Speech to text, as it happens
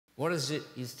What is it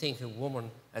you think a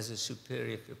woman has a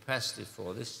superior capacity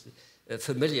for? This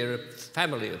familiar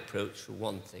family approach, for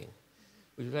one thing.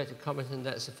 Would you like to comment on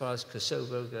that so far as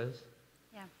Kosovo goes?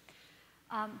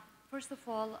 Yeah. First of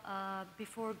all,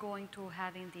 before going to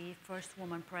having the first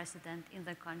woman president in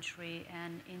the country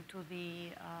and into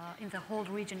in the whole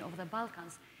region of the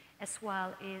Balkans, as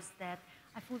well, is that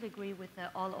I fully agree with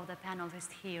all of the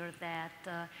panelists here that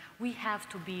we have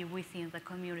to be within the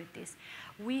communities.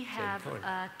 We have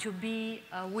to be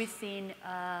within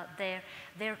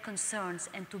their concerns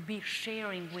and to be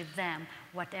sharing with them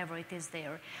whatever it is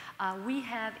there. We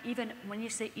have, even when you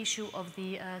say issue of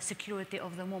the security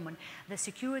of the woman, the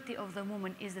security of the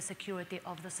woman is the security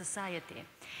of the society.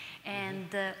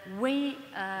 And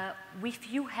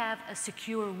if you have a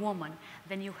secure woman,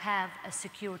 then you have a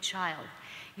secure child.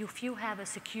 If you have a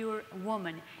secure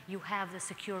woman, you have the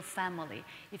secure family.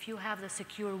 If you have the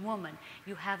secure woman,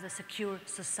 you have the secure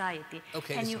society.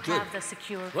 Okay, and you good. have the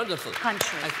secure Wonderful.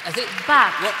 country. I think,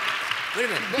 but wait a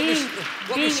minute.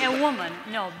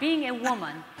 Being a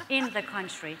woman in the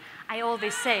country, I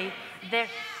always say there.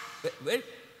 Wait.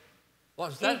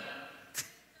 What's that?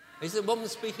 Is the woman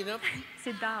speaking up?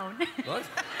 Sit down. What?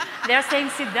 They're saying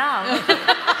sit down.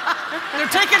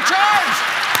 They're taking charge.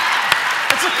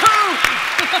 It's a coup.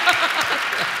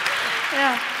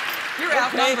 Yeah. You're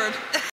outnumbered.